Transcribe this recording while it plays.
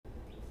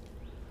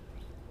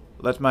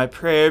Let my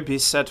prayer be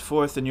set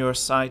forth in your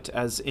sight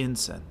as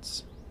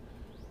incense,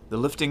 the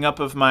lifting up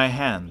of my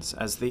hands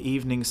as the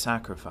evening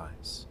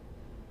sacrifice.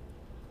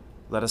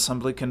 Let us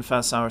humbly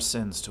confess our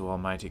sins to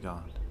Almighty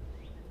God.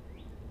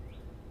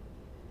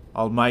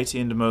 Almighty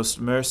and most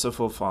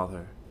merciful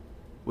Father,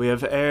 we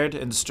have erred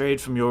and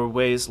strayed from your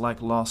ways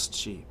like lost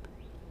sheep.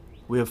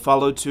 We have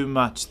followed too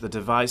much the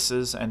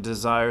devices and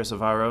desires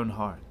of our own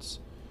hearts.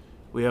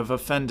 We have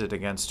offended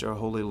against your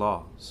holy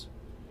laws.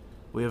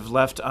 We have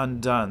left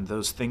undone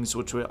those things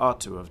which we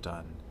ought to have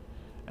done,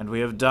 and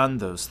we have done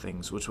those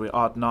things which we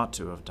ought not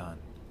to have done.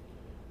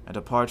 And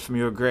apart from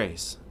your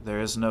grace, there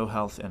is no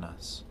health in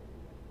us.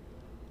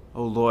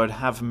 O Lord,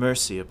 have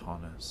mercy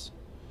upon us.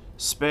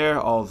 Spare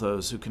all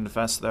those who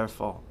confess their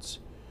faults.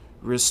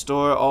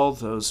 Restore all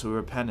those who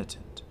are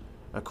penitent,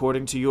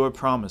 according to your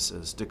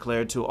promises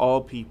declared to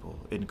all people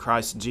in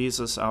Christ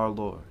Jesus our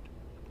Lord.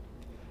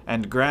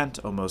 And grant,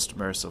 O most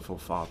merciful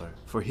Father,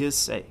 for his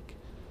sake,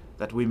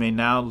 that we may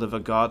now live a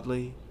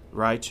godly,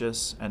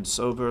 righteous, and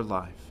sober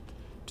life,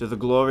 to the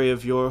glory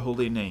of your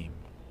holy name.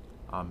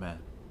 Amen.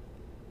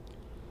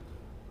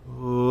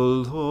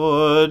 O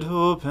Lord,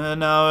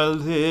 open our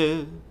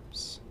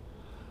lips,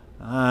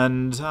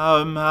 and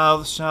our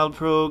mouth shall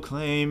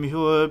proclaim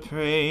your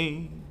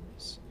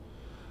praise.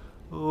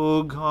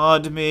 O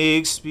God,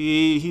 make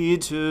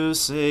speed to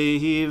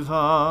save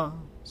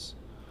us.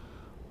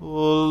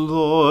 O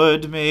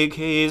Lord, make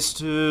haste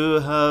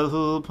to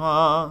help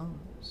us.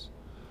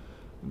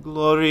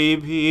 Glory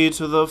be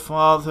to the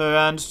Father,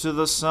 and to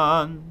the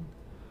Son,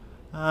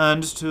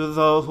 and to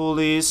the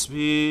Holy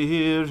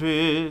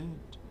Spirit,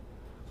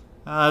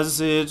 as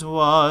it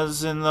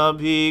was in the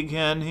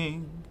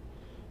beginning,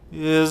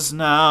 is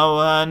now,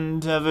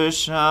 and ever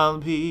shall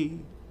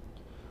be,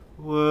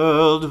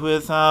 world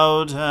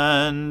without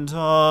end.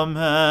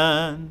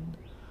 Amen.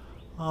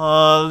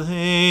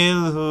 Alleluia.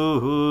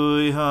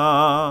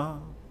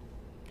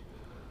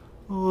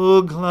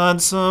 O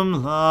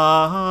gladsome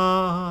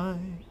light,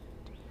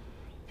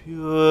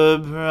 pure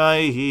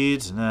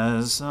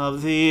brightness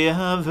of the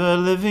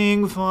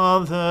ever-living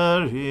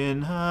Father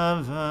in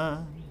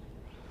heaven,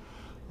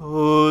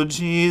 O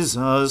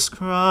Jesus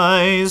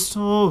Christ,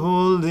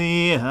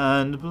 holy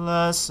and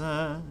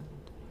blessed,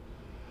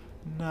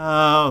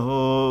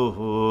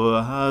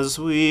 now as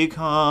we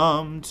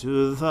come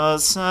to the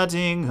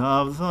setting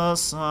of the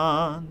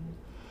sun,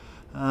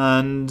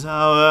 and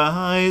our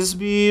eyes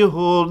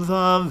behold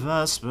the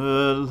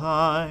vesper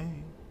light,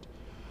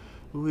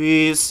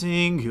 we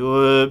sing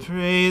your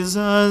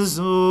praises,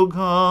 O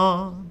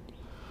God,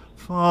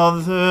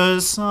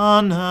 Father,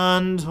 Son,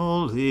 and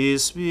Holy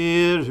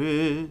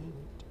Spirit.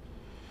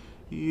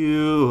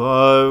 You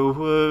are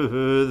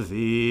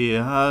worthy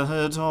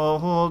at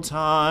all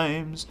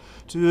times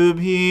to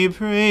be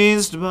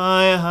praised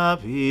by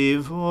happy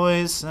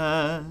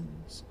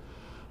voices,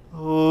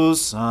 O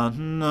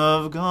Son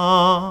of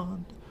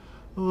God,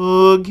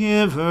 O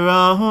Giver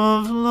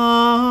of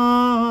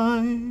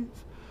life,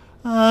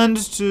 and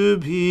to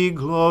be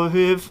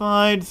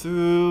glorified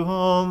through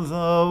all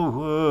the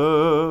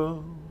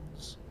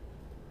worlds.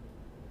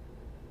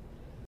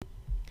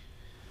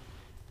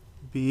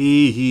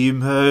 Be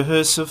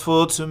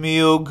merciful to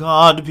me, O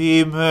God,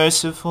 be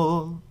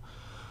merciful,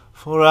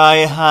 for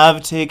I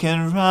have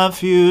taken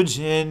refuge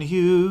in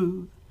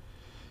you.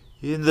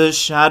 In the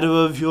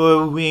shadow of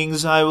your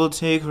wings I will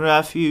take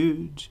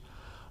refuge,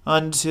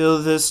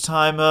 until this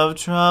time of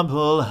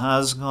trouble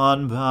has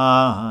gone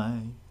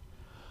by.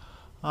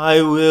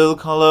 I will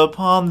call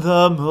upon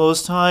the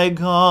Most High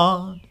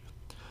God,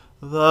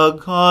 the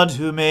God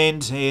who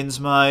maintains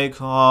my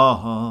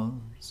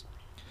cause.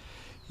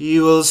 He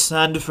will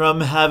send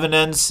from heaven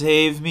and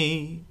save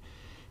me.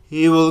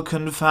 He will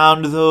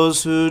confound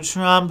those who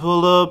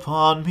trample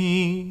upon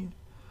me.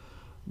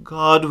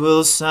 God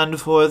will send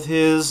forth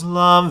his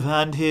love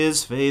and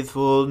his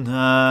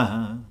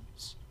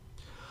faithfulness.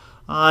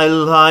 I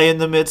lie in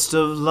the midst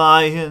of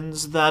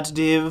lions that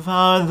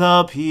devour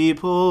the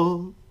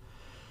people.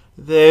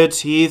 Their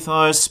teeth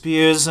are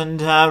spears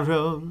and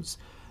arrows,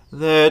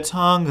 their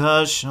tongue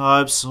a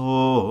sharp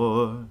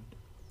sword.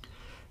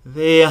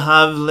 They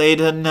have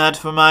laid a net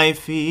for my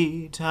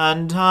feet,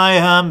 and I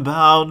am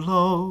bowed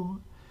low.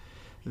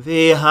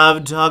 They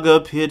have dug a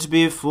pit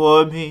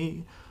before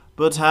me,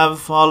 but have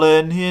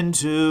fallen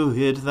into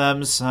it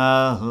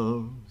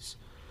themselves.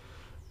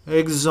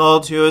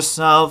 Exalt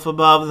yourself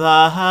above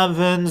the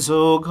heavens,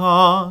 O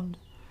God,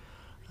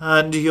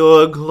 and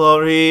your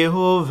glory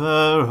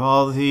over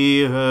all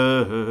the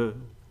earth.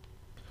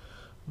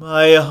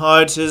 My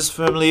heart is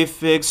firmly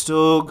fixed,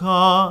 O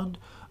God,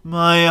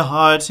 my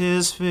heart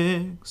is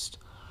fixed.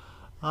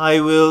 I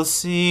will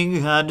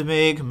sing and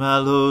make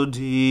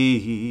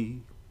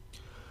melody.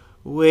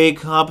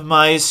 Wake up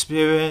my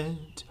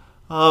spirit,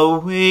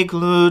 awake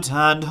lute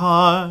and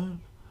harp.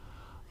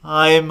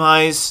 I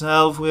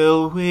myself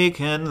will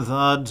waken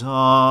the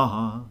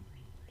dawn.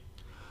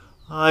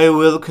 I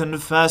will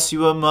confess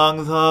you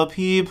among the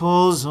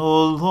peoples,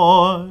 O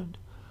Lord.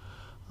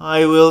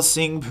 I will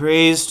sing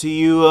praise to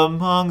you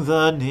among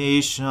the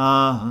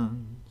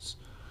nations.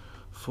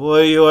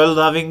 For your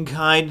loving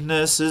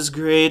kindness is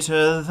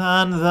greater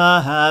than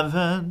the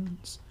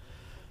heavens,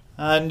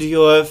 and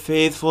your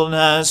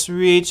faithfulness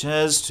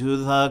reaches to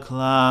the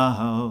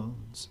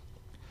clouds.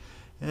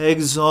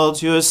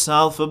 Exalt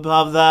yourself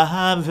above the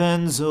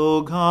heavens,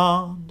 O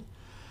God,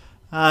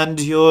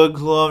 and your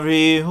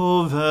glory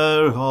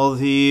over all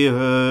the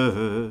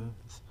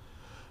earth.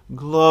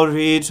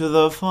 Glory to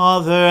the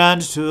Father,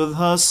 and to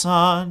the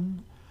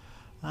Son,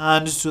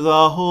 and to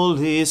the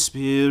Holy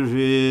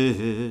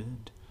Spirit,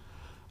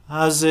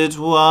 as it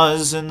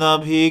was in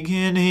the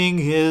beginning,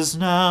 is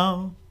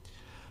now,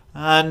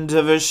 and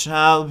ever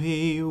shall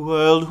be,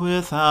 world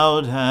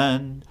without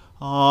end.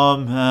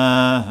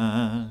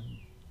 Amen.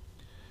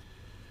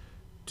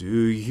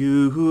 Do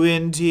you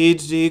indeed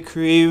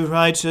decree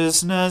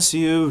righteousness,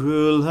 you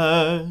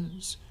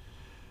rulers?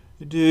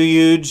 Do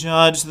you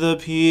judge the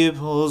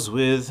peoples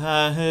with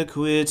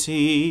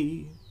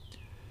equity?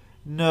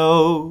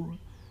 No,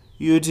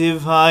 you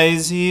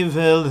devise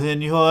evil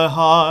in your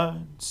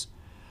hearts,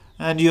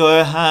 and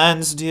your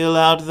hands deal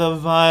out the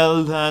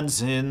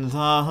violence in the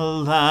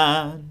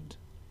land.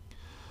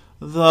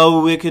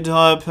 The wicked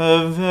are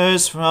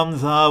perverse from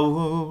the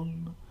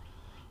womb.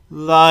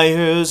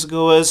 Liars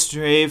go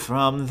astray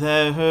from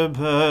their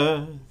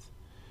birth.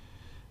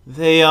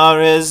 They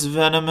are as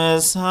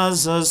venomous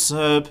as a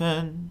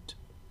serpent.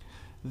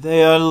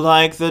 They are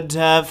like the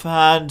deaf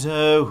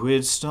adder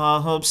which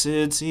stops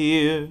its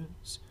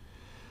ears,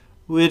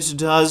 which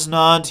does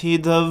not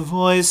heed the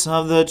voice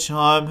of the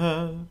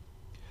charmer,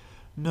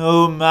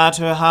 no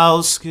matter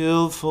how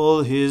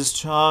skillful his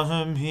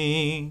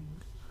charming.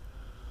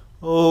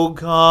 O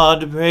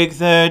God, break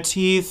their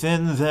teeth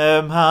in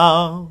their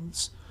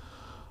mouths.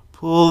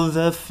 Pull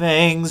the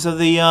fangs of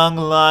the young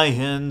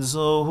lions,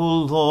 O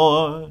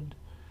Lord.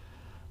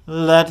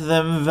 Let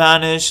them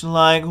vanish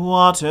like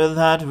water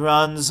that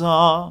runs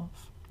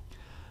off.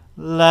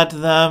 Let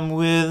them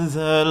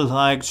wither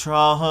like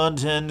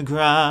trodden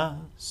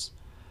grass.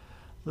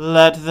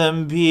 Let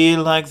them be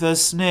like the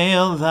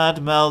snail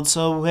that melts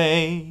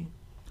away,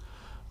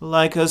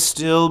 like a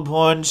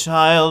stillborn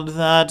child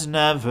that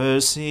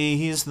never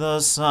sees the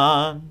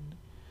sun.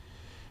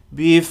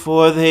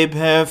 Before they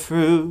bear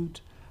fruit,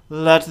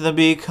 let them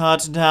be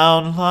cut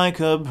down like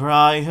a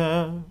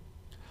briar.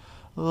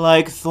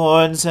 Like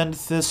thorns and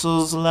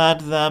thistles, let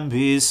them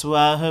be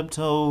swept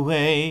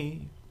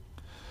away.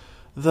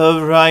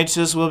 The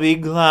righteous will be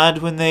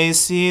glad when they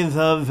see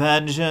the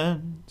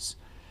vengeance.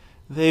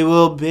 They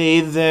will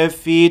bathe their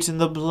feet in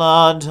the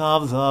blood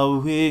of the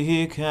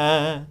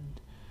wicked.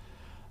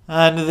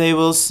 And they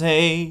will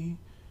say,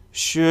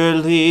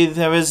 Surely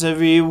there is a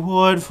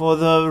reward for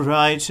the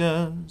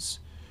righteous.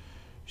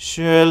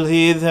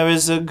 Surely there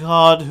is a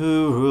God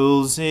who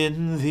rules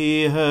in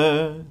the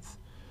earth.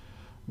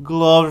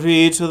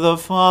 Glory to the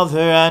Father,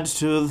 and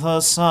to the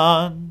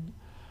Son,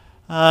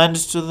 and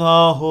to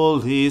the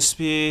Holy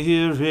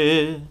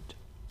Spirit,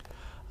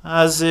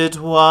 as it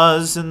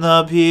was in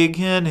the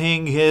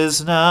beginning,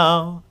 is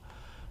now,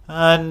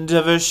 and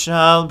ever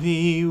shall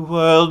be,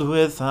 world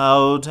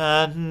without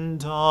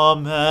end.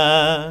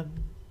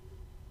 Amen.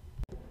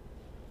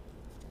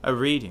 A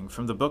reading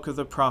from the book of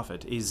the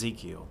prophet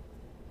Ezekiel.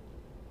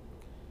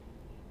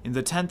 In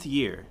the 10th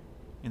year,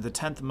 in the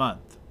 10th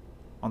month,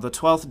 on the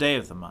 12th day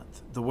of the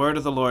month, the word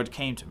of the Lord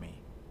came to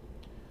me.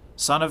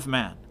 Son of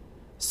man,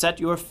 set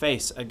your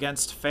face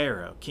against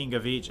Pharaoh, king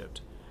of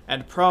Egypt,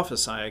 and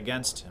prophesy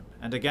against him,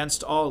 and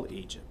against all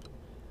Egypt.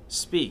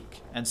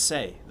 Speak and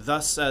say,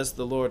 Thus says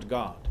the Lord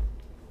God.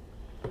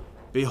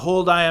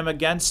 Behold, I am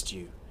against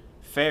you,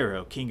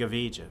 Pharaoh, king of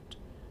Egypt,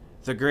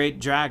 the great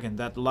dragon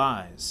that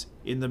lies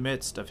in the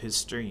midst of his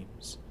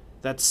streams,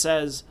 that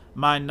says,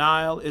 My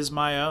Nile is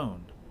my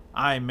own,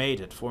 I made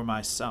it for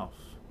myself.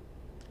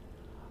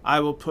 I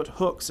will put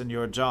hooks in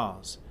your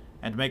jaws,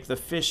 and make the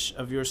fish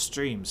of your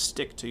streams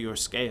stick to your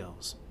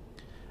scales.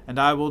 And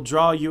I will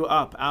draw you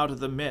up out of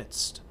the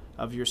midst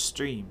of your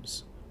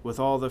streams, with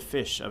all the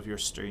fish of your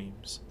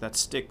streams that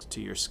stick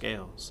to your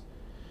scales.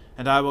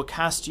 And I will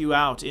cast you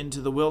out into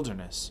the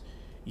wilderness,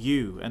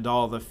 you and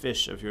all the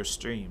fish of your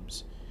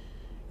streams.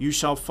 You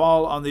shall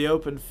fall on the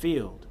open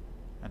field,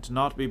 and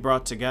not be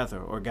brought together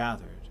or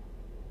gathered.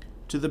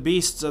 To the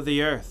beasts of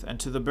the earth and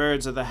to the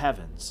birds of the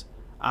heavens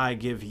I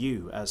give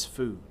you as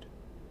food.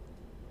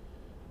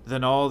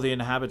 Then all the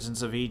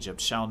inhabitants of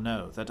Egypt shall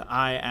know that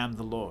I am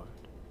the Lord.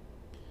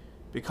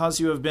 Because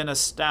you have been a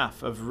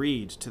staff of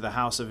reed to the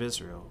house of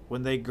Israel,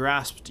 when they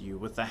grasped you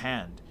with the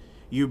hand,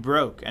 you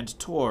broke and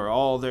tore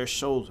all their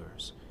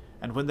shoulders,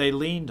 and when they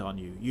leaned on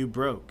you, you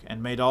broke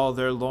and made all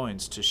their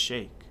loins to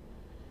shake.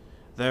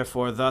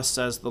 Therefore thus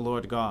says the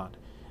Lord God,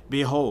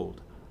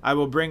 Behold, I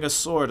will bring a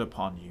sword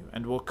upon you,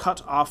 and will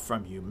cut off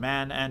from you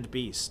man and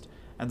beast,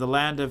 and the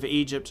land of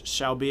Egypt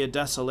shall be a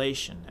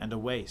desolation and a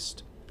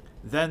waste.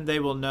 Then they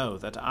will know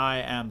that I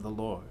am the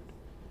Lord.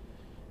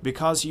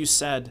 Because you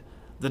said,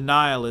 The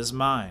Nile is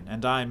mine,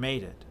 and I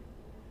made it.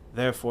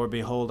 Therefore,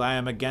 behold, I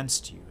am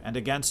against you, and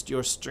against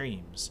your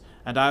streams,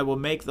 and I will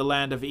make the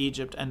land of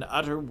Egypt an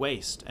utter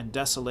waste and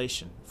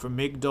desolation, from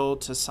Migdol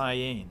to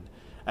Syene,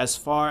 as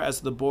far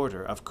as the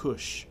border of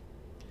Cush.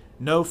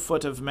 No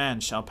foot of man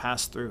shall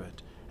pass through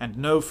it, and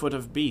no foot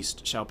of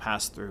beast shall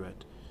pass through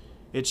it.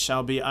 It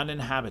shall be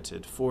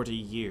uninhabited 40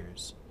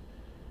 years.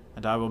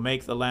 And I will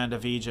make the land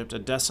of Egypt a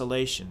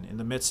desolation in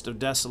the midst of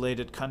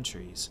desolated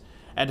countries,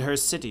 and her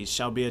cities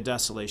shall be a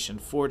desolation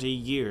 40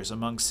 years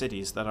among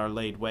cities that are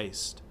laid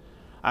waste.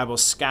 I will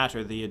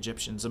scatter the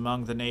Egyptians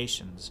among the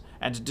nations,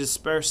 and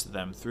disperse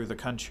them through the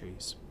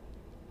countries.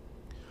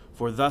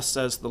 For thus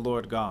says the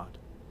Lord God,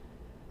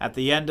 at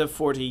the end of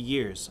 40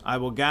 years I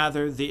will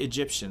gather the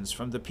Egyptians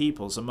from the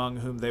peoples among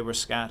whom they were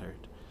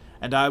scattered,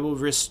 and I will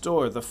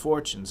restore the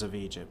fortunes of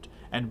Egypt,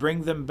 and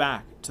bring them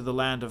back to the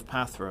land of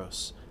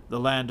Pathros, the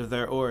land of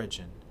their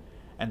origin,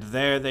 and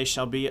there they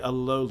shall be a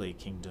lowly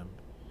kingdom.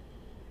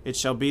 It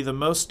shall be the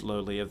most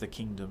lowly of the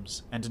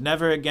kingdoms, and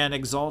never again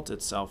exalt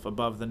itself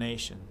above the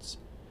nations.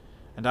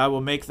 And I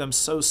will make them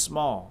so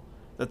small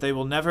that they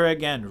will never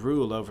again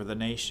rule over the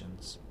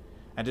nations.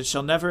 And it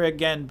shall never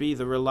again be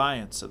the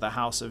reliance of the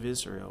house of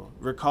Israel,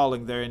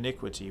 recalling their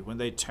iniquity when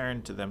they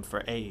turn to them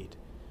for aid.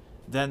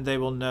 Then they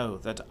will know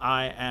that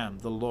I am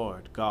the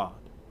Lord God.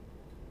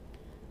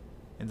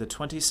 In the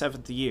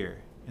 27th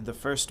year, in the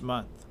 1st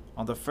month,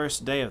 on the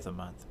 1st day of the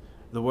month,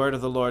 the word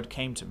of the Lord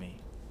came to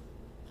me.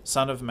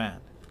 Son of man,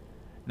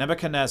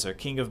 Nebuchadnezzar,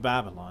 king of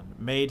Babylon,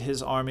 made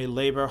his army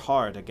labor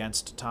hard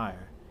against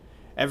Tyre.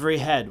 Every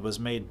head was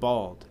made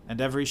bald,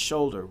 and every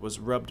shoulder was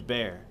rubbed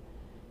bare.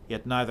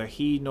 Yet neither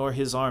he nor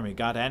his army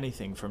got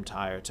anything from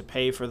Tyre to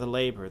pay for the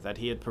labor that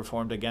he had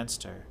performed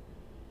against her.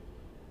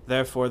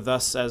 Therefore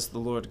thus says the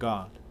Lord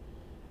God,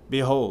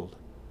 behold,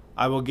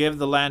 I will give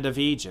the land of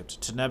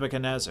Egypt to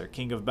Nebuchadnezzar,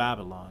 king of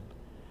Babylon,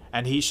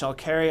 and he shall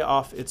carry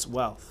off its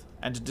wealth,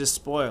 and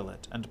despoil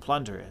it, and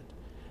plunder it,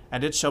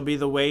 and it shall be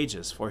the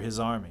wages for his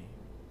army.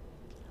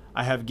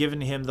 I have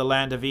given him the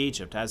land of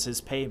Egypt as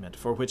his payment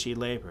for which he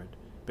labored,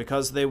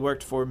 because they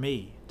worked for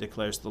me,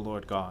 declares the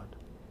Lord God.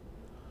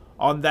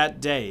 On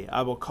that day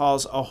I will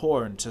cause a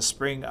horn to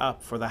spring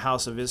up for the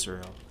house of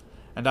Israel,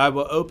 and I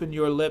will open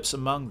your lips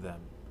among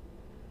them.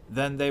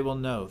 Then they will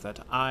know that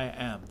I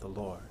am the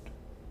Lord.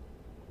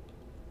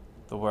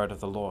 The word of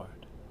the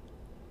Lord.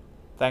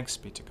 Thanks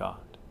be to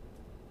God.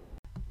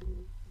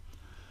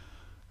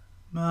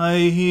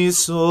 My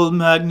soul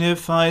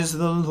magnifies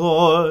the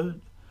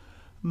Lord.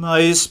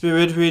 My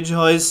spirit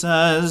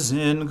rejoices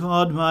in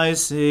God my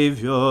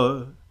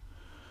Saviour.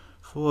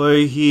 For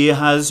he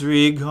has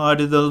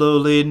regarded the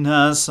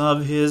lowliness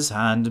of his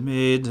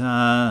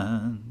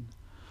handmaiden.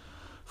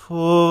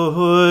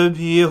 For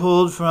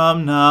behold,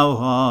 from now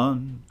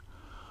on,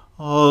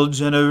 all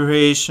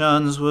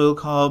generations will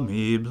call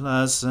me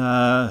blessed.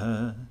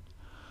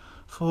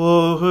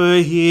 For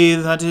he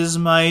that is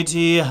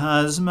mighty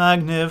has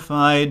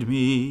magnified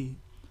me,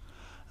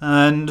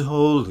 and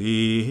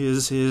holy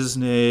is his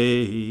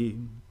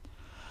name.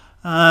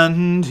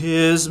 And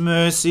his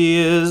mercy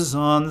is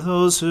on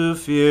those who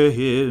fear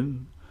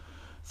him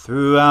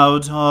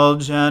throughout all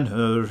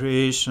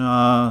generations.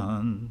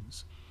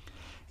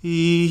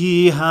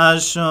 He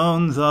has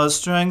shown the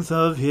strength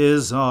of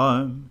his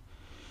arm.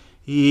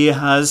 He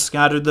has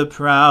scattered the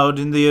proud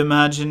in the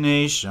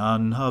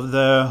imagination of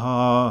their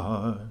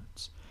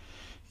hearts.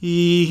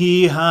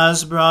 He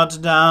has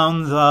brought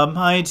down the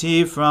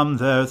mighty from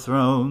their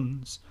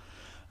thrones,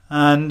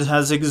 and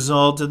has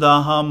exalted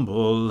the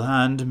humble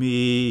and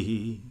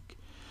meek.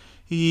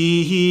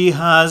 He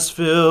has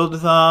filled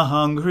the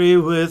hungry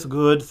with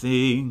good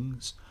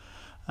things,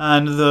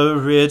 and the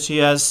rich he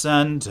has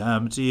sent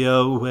empty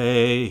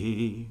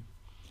away.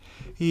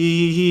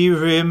 He,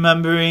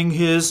 remembering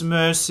his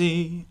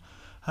mercy,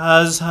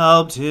 has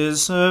helped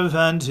his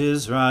servant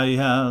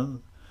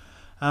Israel,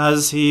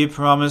 as he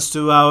promised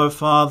to our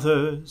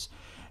fathers,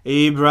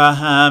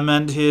 Abraham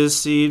and his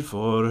seed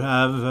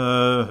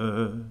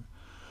forever.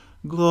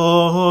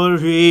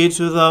 Glory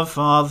to the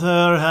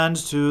Father, and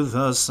to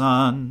the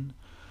Son,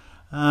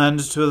 and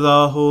to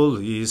the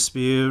Holy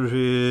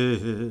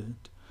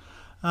Spirit,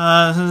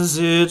 as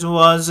it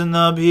was in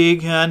the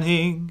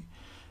beginning,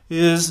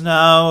 is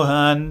now,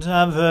 and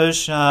ever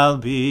shall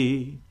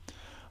be,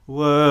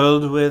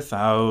 world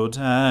without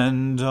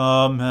end.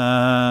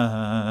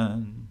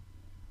 Amen.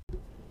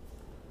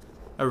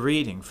 A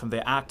reading from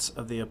the Acts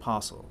of the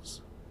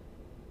Apostles.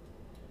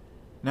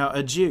 Now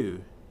a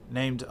Jew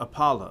named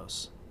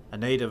Apollos, a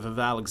native of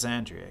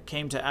Alexandria,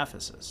 came to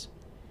Ephesus.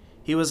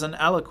 He was an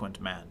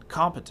eloquent man,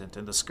 competent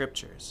in the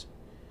Scriptures.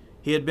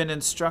 He had been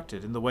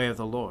instructed in the way of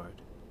the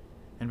Lord,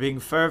 and being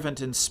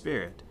fervent in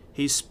spirit,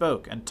 he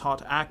spoke and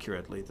taught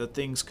accurately the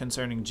things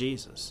concerning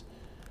Jesus,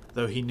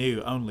 though he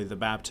knew only the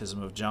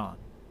baptism of John.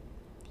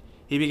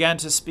 He began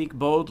to speak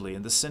boldly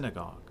in the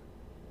synagogue.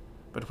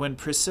 But when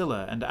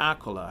Priscilla and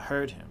Aquila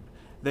heard him,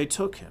 they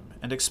took him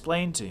and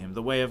explained to him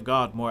the way of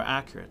God more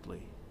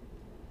accurately.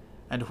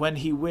 And when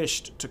he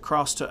wished to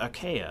cross to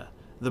Achaia,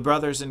 the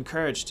brothers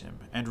encouraged him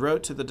and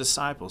wrote to the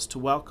disciples to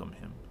welcome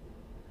him.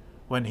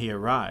 When he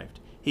arrived,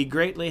 he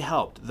greatly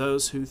helped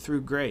those who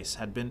through grace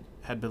had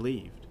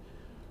believed.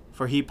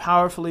 For he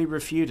powerfully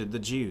refuted the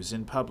Jews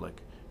in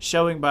public,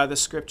 showing by the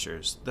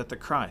Scriptures that the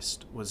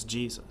Christ was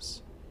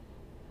Jesus.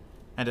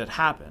 And it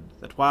happened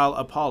that while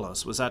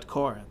Apollos was at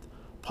Corinth,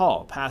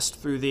 Paul passed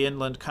through the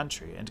inland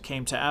country and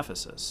came to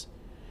Ephesus.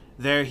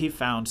 There he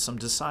found some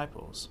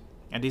disciples,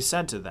 and he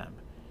said to them,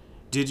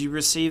 "Did you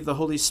receive the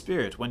Holy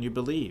Spirit when you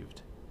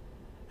believed?"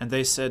 And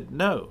they said,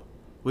 "No,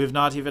 we have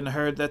not even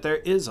heard that there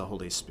is a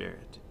Holy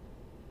Spirit."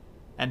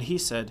 And he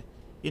said,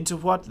 "Into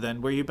what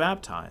then were you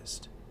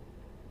baptized?"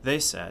 They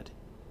said,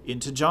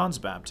 "Into John's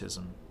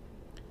baptism."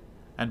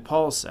 And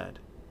Paul said,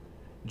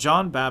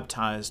 "John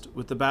baptized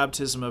with the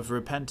baptism of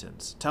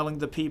repentance, telling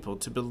the people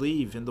to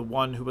believe in the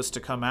one who was to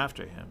come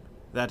after him,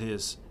 that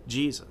is,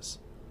 Jesus."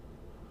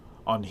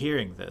 On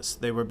hearing this,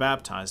 they were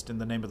baptized in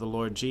the name of the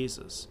Lord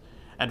Jesus.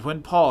 And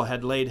when Paul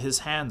had laid his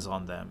hands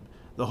on them,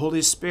 the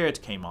Holy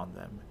Spirit came on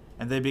them,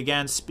 and they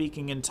began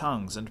speaking in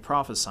tongues and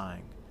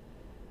prophesying.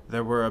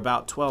 There were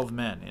about 12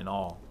 men in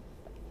all.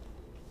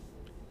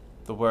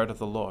 The word of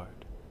the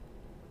Lord.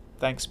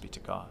 Thanks be to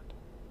God.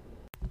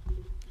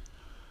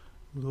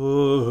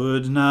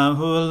 Lord, now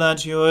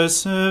let your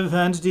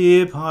servant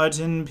depart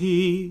in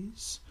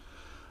peace,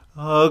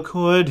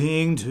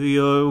 according to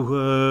your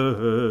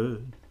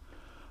word.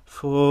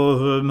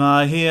 For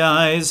my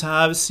eyes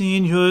have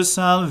seen your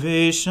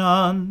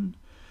salvation,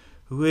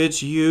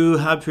 which you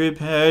have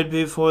prepared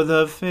before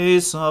the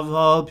face of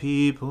all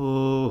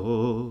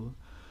people,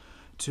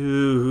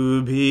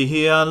 to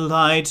be a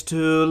light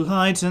to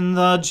lighten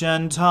the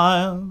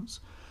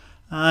Gentiles,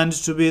 and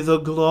to be the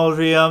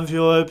glory of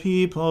your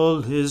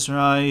people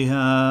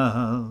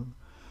Israel.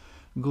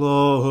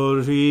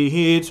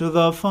 Glory to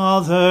the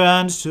Father,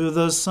 and to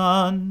the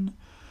Son,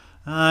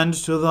 and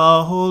to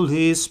the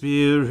Holy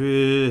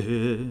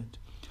Spirit,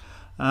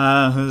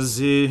 as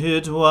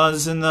it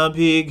was in the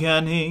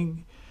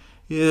beginning,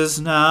 is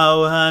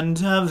now,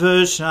 and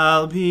ever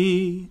shall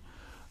be,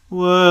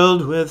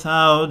 world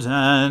without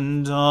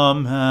end.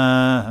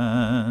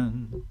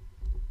 Amen.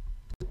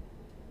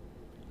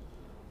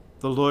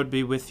 The Lord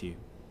be with you.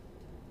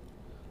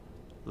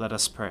 Let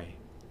us pray.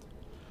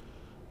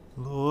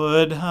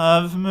 Lord,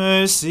 have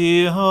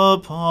mercy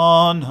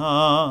upon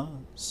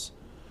us.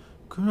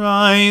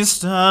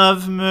 Christ,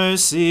 have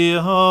mercy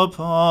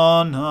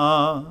upon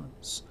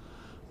us.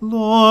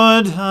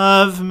 Lord,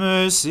 have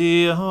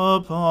mercy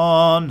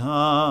upon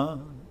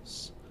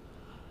us.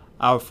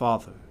 Our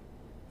Father,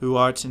 who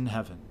art in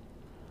heaven,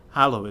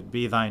 hallowed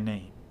be thy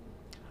name.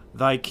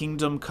 Thy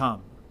kingdom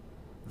come,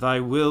 thy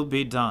will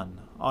be done,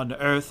 on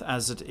earth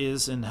as it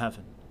is in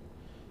heaven.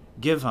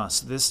 Give us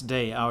this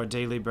day our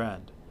daily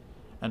bread,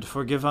 and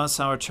forgive us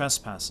our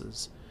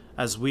trespasses,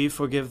 as we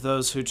forgive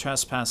those who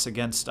trespass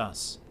against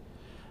us.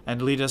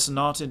 And lead us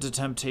not into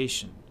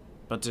temptation,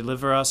 but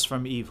deliver us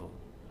from evil.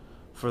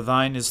 For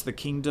thine is the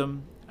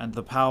kingdom, and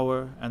the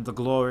power, and the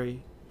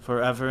glory,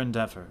 forever and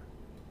ever.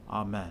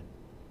 Amen.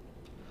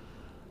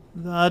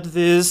 That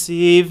this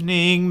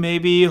evening may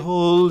be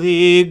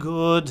holy,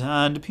 good,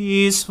 and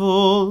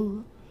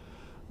peaceful,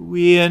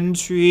 we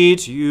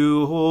entreat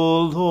you,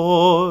 O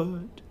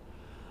Lord,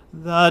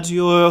 that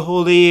your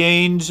holy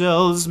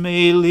angels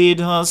may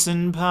lead us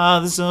in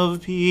paths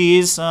of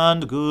peace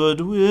and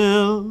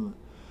goodwill.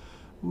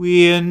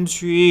 We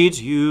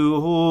entreat you,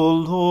 O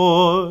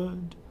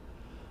Lord,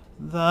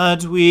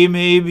 that we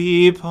may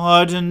be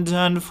pardoned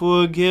and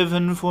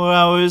forgiven for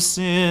our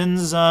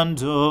sins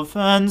and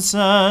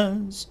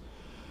offenses.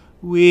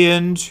 We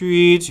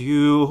entreat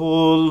you,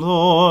 O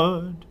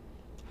Lord,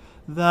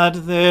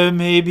 that there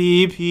may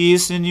be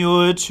peace in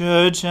your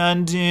church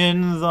and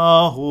in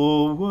the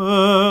whole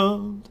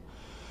world.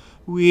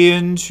 We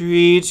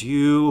entreat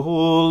you,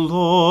 O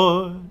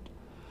Lord,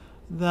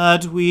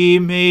 that we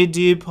may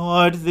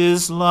depart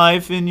this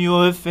life in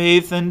your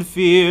faith and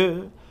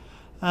fear,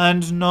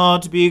 and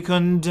not be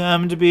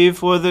condemned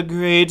before the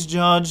great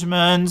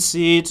judgment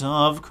seat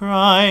of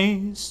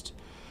Christ.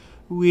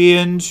 We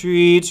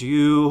entreat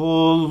you,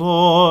 O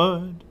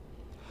Lord,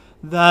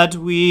 that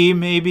we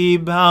may be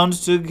bound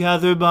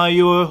together by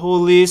your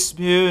Holy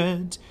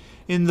Spirit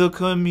in the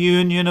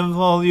communion of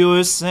all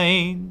your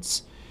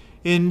saints,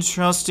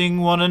 entrusting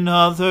one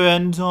another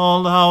and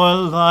all our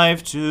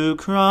life to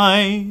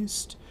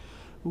Christ.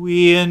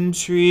 We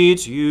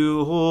entreat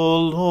you, O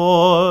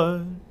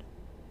Lord.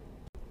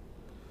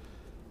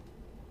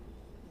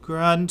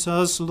 Grant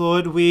us,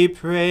 Lord, we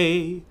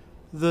pray,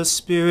 the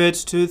Spirit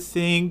to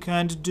think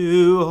and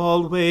do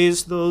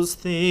always those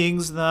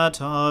things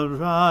that are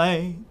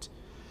right,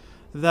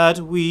 that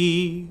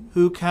we,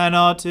 who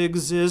cannot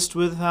exist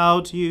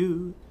without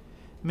you,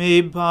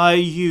 may by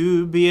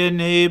you be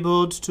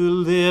enabled to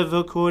live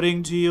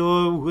according to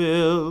your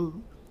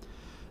will.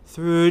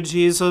 Through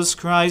Jesus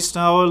Christ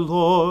our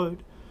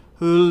Lord,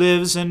 who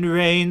lives and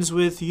reigns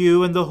with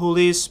you and the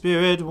Holy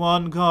Spirit,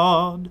 one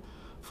God,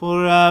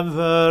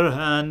 forever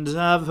and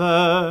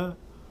ever.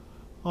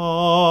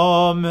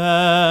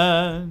 Amen.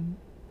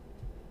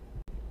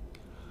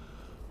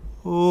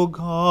 O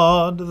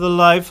God, the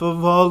life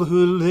of all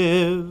who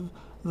live,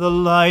 the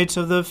light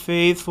of the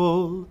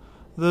faithful,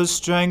 the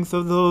strength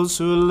of those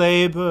who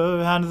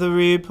labor, and the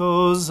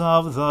repose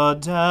of the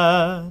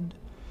dead,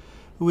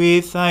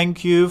 We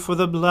thank you for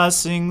the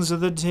blessings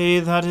of the day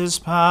that is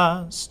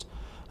past,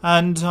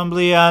 and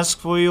humbly ask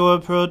for your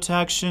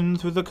protection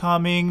through the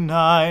coming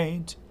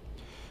night.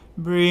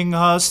 Bring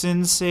us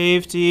in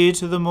safety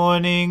to the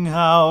morning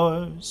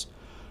hours.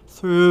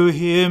 Through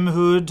him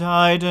who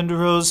died and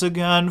rose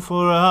again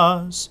for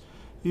us,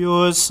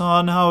 your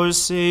Son, our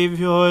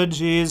Saviour,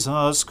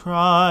 Jesus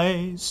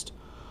Christ.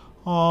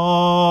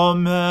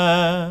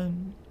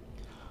 Amen.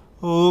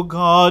 O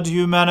God,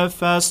 you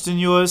manifest in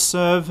your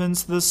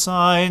servants the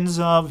signs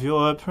of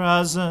your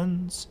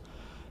presence.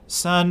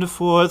 Send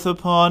forth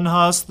upon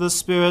us the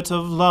Spirit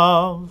of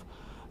love,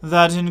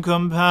 that in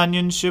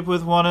companionship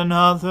with one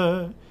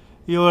another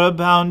your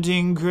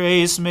abounding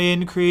grace may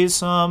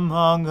increase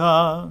among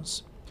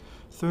us.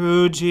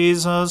 Through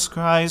Jesus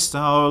Christ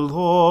our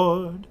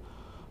Lord.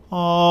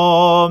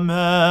 Amen.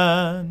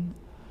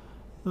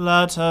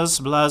 Let us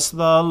bless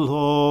the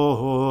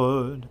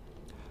Lord.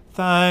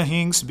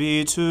 Thanks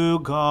be to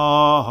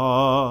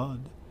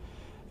God.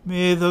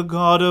 May the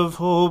God of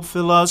hope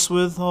fill us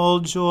with all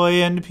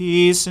joy and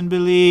peace in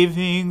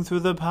believing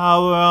through the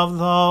power of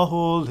the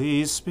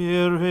Holy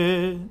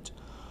Spirit.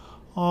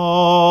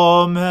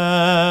 Amen.